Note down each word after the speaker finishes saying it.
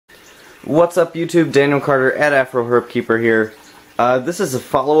What's up YouTube, Daniel Carter at Afro Herpkeeper here. This is a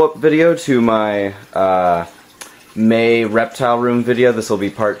follow-up video to my May reptile room video. This will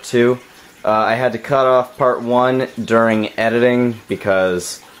be part 2. I had to cut off part 1 during editing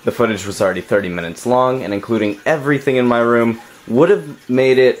because the footage was already 30 minutes long, and including everything in my room would have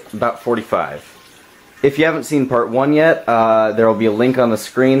made it about 45. If you haven't seen part 1 yet, there will be a link on the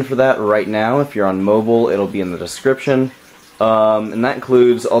screen for that right now. If you're on mobile, it'll be in the description. And that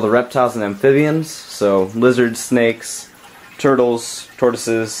includes all the reptiles and amphibians, so lizards, snakes, turtles,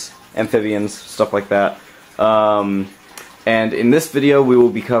 tortoises, amphibians, stuff like that. And in this video we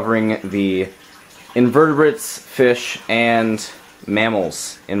will be covering the invertebrates, fish, and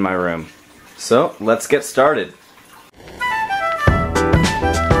mammals in my room. So, let's get started.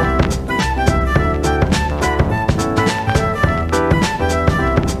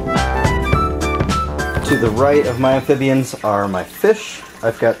 To the right of my amphibians are my fish.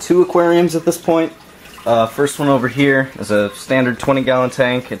 I've got 2 aquariums at this point. First one over here is a standard 20-gallon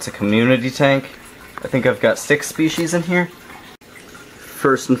tank. It's a community tank. I think I've got 6 species in here.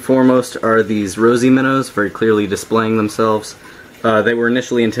 First and foremost are these rosy minnows, very clearly displaying themselves. They were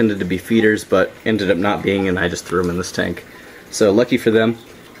initially intended to be feeders, but ended up not being, and I just threw them in this tank. So lucky for them.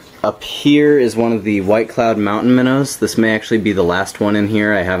 Up here is one of the white cloud mountain minnows. This may actually be the last one in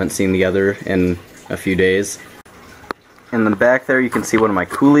here. I haven't seen the other in a few days. In the back there you can see one of my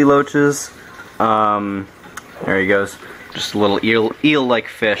coolie loaches. There he goes. Just a little eel-like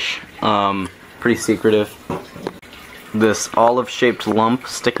fish. Pretty secretive. This olive-shaped lump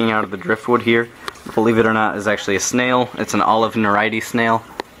sticking out of the driftwood here, believe it or not, is actually a snail. It's an olive nerites snail.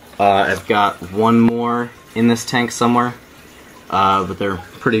 I've got one more in this tank somewhere, but they're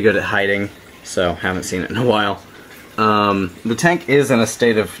pretty good at hiding, so haven't seen it in a while. The tank is in a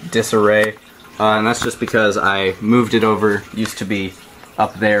state of disarray, and that's just because I moved it over. It used to be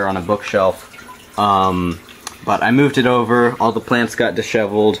up there on a bookshelf, but I moved it over, all the plants got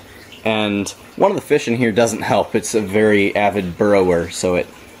disheveled, and one of the fish in here doesn't help. It's a very avid burrower, so it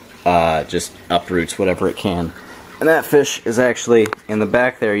just uproots whatever it can. And that fish is actually in the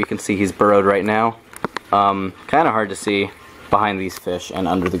back there. You can see he's burrowed right now. Kind of hard to see behind these fish and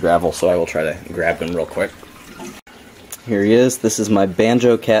under the gravel, so I will try to grab him real quick. Here he is. This is my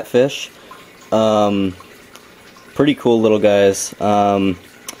banjo catfish. Pretty cool little guys.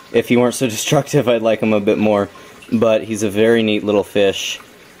 If he weren't so destructive, I'd like him a bit more, but he's a very neat little fish.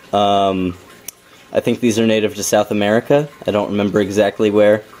 I think these are native to South America. I don't remember exactly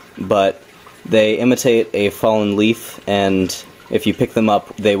where, but they imitate a fallen leaf, and if you pick them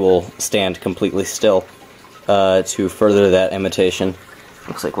up, they will stand completely still to further that imitation.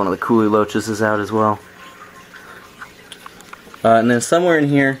 Looks like one of the coolie loaches is out as well. And then somewhere in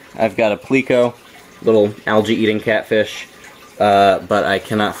here, I've got a plico, little algae-eating catfish, but I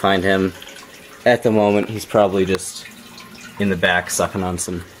cannot find him at the moment. He's probably just in the back sucking on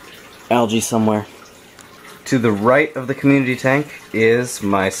some algae somewhere. To the right of the community tank is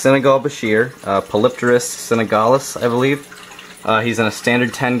my Senegal Bashir, Polypterus senegalis, I believe. He's in a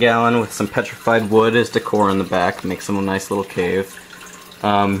standard 10-gallon with some petrified wood as decor in the back, makes him a nice little cave.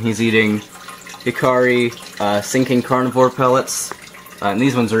 He's eating hikari sinking carnivore pellets, and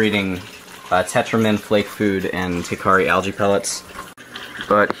these ones are eating tetramin flake food and hikari algae pellets.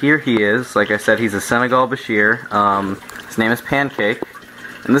 But here he is. Like I said, he's a Senegal Bashir. His name is Pancake,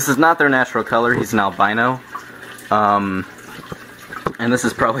 and this is not their natural color. He's an albino. And this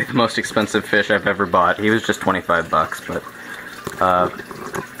is probably the most expensive fish I've ever bought. He was just 25 bucks, but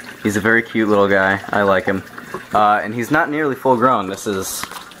he's a very cute little guy. I like him. And he's not nearly full grown.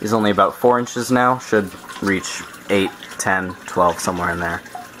 He's only about 4 inches now. Should reach 8, 10, 12, somewhere in there.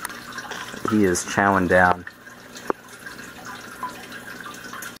 He is chowing down.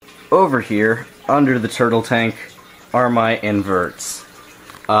 Over here, under the turtle tank, are my inverts.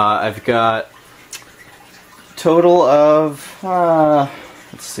 I've got total of,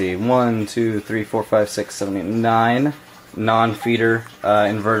 let's see, 1, 2, 3, 4, 5, 6, 7, 8, 9 non-feeder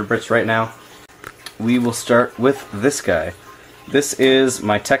invertebrates right now. We will start with this guy. This is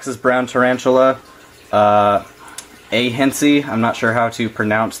my Texas brown tarantula, Hensi. I'm not sure how to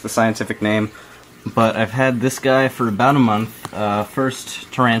pronounce the scientific name, but I've had this guy for about a month.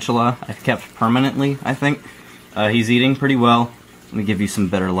 First tarantula I've kept permanently, I think. He's eating pretty well. Let me give you some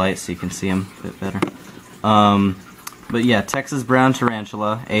better light so you can see him a bit better. But yeah, Texas brown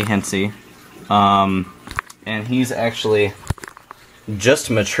tarantula, Hensi. And he's actually just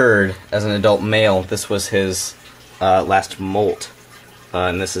matured as an adult male. This was his last molt,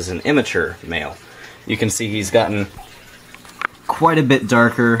 and this is an immature male. You can see he's gotten quite a bit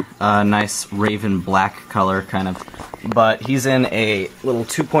darker, nice raven black color kind of, but he's in a little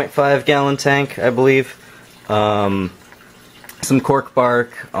 2.5 gallon tank, I believe. Some cork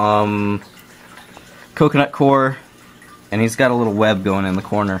bark, coconut core, and he's got a little web going in the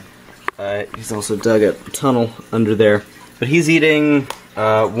corner. He's also dug a tunnel under there, but he's eating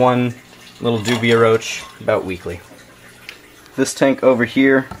one little dubia roach about weekly. This tank over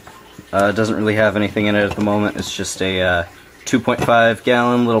here doesn't really have anything in it at the moment. It's just a 2.5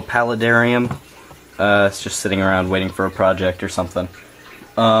 gallon little paludarium. It's just sitting around waiting for a project or something.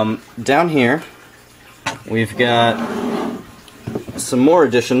 Down here we've got some more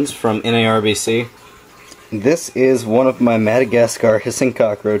additions from NARBC. This is one of my Madagascar hissing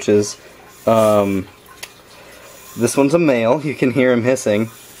cockroaches. This one's a male. You can hear him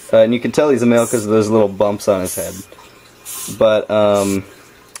hissing. And you can tell he's a male because of those little bumps on his head. But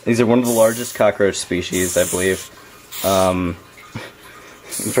these are one of the largest cockroach species, I believe.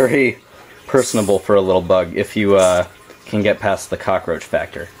 Very personable for a little bug if you can get past the cockroach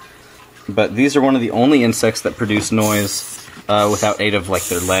factor. But these are one of the only insects that produce noise without aid of like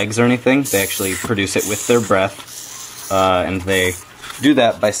their legs or anything. They actually produce it with their breath, and they do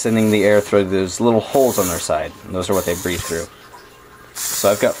that by sending the air through those little holes on their side. And those are what they breathe through.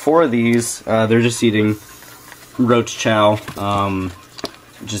 So I've got 4 of these. They're just eating roach chow,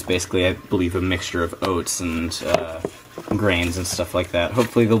 which is basically, I believe, a mixture of oats and grains and stuff like that.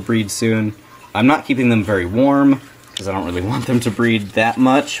 Hopefully they'll breed soon. I'm not keeping them very warm, because I don't really want them to breed that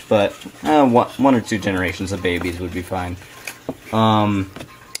much, but 1 or 2 generations of babies would be fine.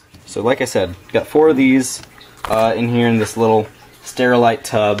 So like I said, got 4 of these in here in this little sterilite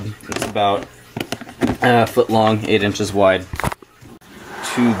tub. It's about a foot long, 8 inches wide.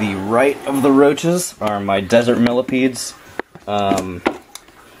 To the right of the roaches are my desert millipedes.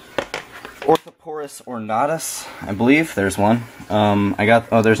 Orthoporus ornatus, I believe. There's one.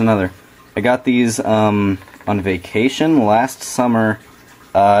 There's another. I got these on vacation last summer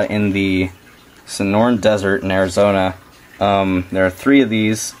in the Sonoran Desert in Arizona. There are 3 of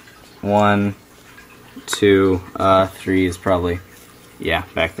these. 1, 2, 3 is probably, yeah,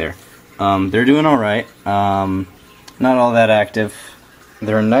 back there. They're doing alright. Not all that active.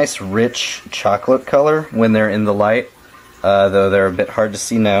 They're a nice rich chocolate color when they're in the light, though they're a bit hard to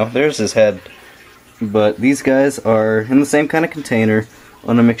see now. There's his head. But these guys are in the same kind of container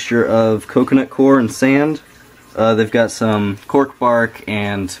on a mixture of coconut core and sand. They've got some cork bark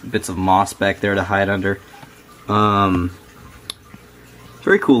and bits of moss back there to hide under. Very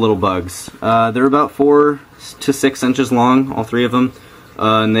cool little bugs. They're about 4 to 6 inches long, all 3 of them.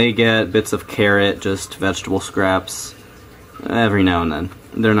 And they get bits of carrot, just vegetable scraps, every now and then.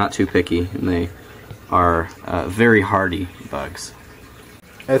 They're not too picky, and they are very hardy bugs.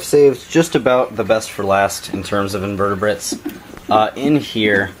 I've saved just about the best for last in terms of invertebrates. In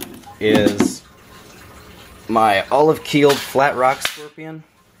here is my olive-keeled flat rock scorpion.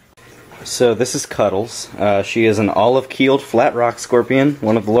 So this is Cuddles. She is an olive-keeled flat rock scorpion,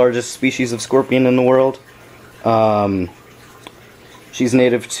 one of the largest species of scorpion in the world. She's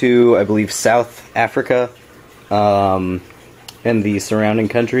native to, I believe, South Africa and the surrounding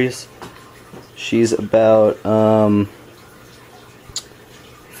countries. She's about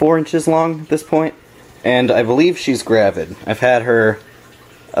 4 inches long at this point, and I believe she's gravid. I've had her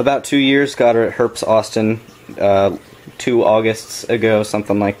about 2 years, got her at Herps Austin 2 Augusts ago,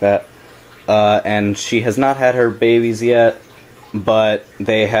 something like that. And she has not had her babies yet, but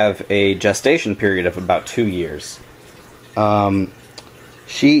they have a gestation period of about 2 years.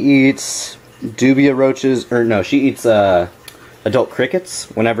 She eats dubia roaches, or no, she eats adult crickets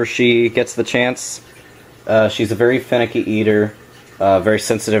whenever she gets the chance. She's a very finicky eater, very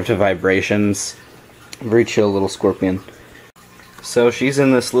sensitive to vibrations, very chill little scorpion. So she's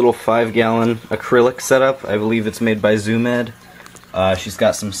in this little 5-gallon acrylic setup. I believe it's made by Zoomed. She's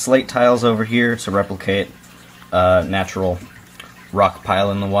got some slate tiles over here to replicate natural rock pile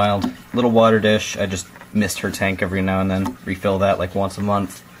in the wild. Little water dish. I just mist her tank every now and then. Refill that like once a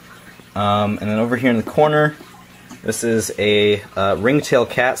month. And then over here in the corner, this is a ringtail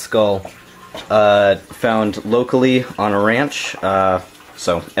cat skull found locally on a ranch.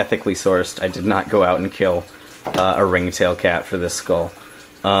 So ethically sourced. I did not go out and kill a ringtail cat for this skull.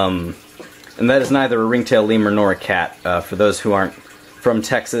 And that is neither a ringtail lemur nor a cat. For those who aren't from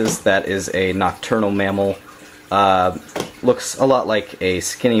Texas, that is a nocturnal mammal. Looks a lot like a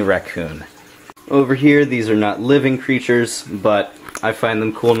skinny raccoon. Over here, these are not living creatures, but I find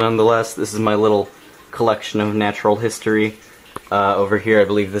them cool nonetheless. This is my little collection of natural history. Over here, I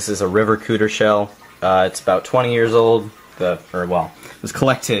believe this is a river cooter shell. It's about 20 years old. It was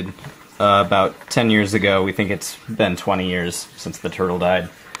collected about 10 years ago. We think it's been 20 years since the turtle died.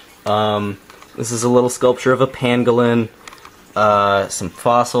 This is a little sculpture of a pangolin, some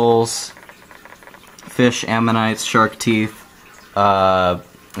fossils, fish, ammonites, shark teeth.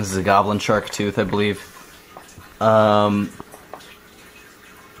 This is a goblin shark tooth, I believe.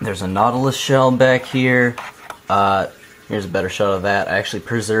 There's a nautilus shell back here. Here's a better shot of that. I actually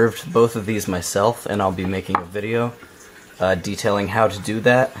preserved both of these myself, and I'll be making a video detailing how to do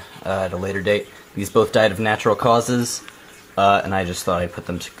that at a later date. These both died of natural causes, and I just thought I'd put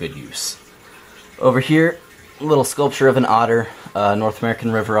them to good use. Over here, a little sculpture of an otter, North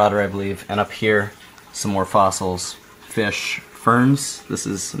American river otter, I believe, and up here, some more fossils, fish, ferns. This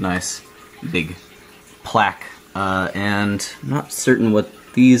is a nice big plaque, and I'm not certain what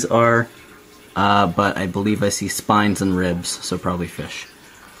these are, but I believe I see spines and ribs, so probably fish.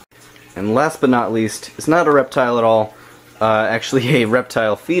 And last but not least, it's not a reptile at all, actually a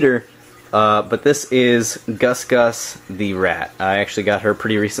reptile feeder, but this is Gus Gus the rat. I actually got her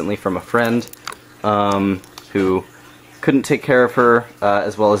pretty recently from a friend who couldn't take care of her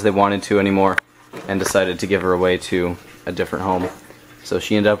as well as they wanted to anymore, and decided to give her away to a different home. So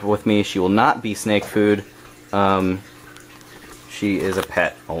she ended up with me. She will not be snake food. She is a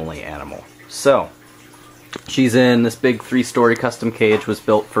pet-only animal. So, she's in this big 3-story custom cage, was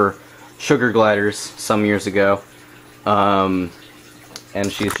built for sugar gliders some years ago. And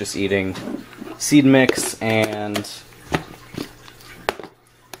she's just eating seed mix and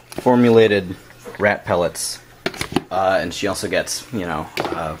formulated rat pellets. And she also gets, you know,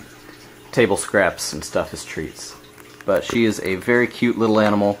 table scraps and stuff as treats. But she is a very cute little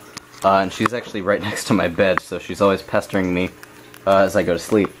animal, and she's actually right next to my bed, so she's always pestering me as I go to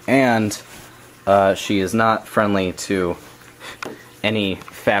sleep. And she is not friendly to any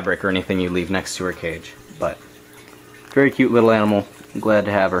fabric or anything you leave next to her cage. But very cute little animal. I'm glad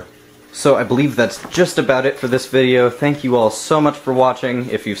to have her. So I believe that's just about it for this video. Thank you all so much for watching,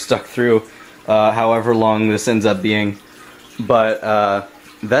 if you've stuck through however long this ends up being. But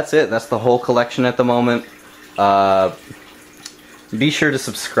that's it. That's the whole collection at the moment. Be sure to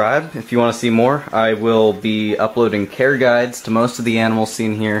subscribe if you want to see more. I will be uploading care guides to most of the animals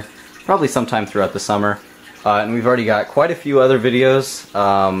seen here, probably sometime throughout the summer. And we've already got quite a few other videos.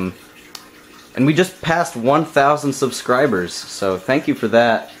 And we just passed 1,000 subscribers, so thank you for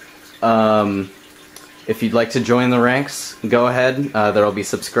that. If you'd like to join the ranks, go ahead. There'll be a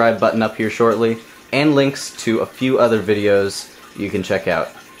subscribe button up here shortly, and links to a few other videos you can check out.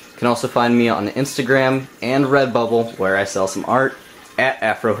 You can also find me on Instagram and Redbubble, where I sell some art, at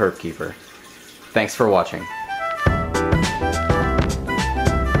AfroHerpKeeper. Thanks for watching.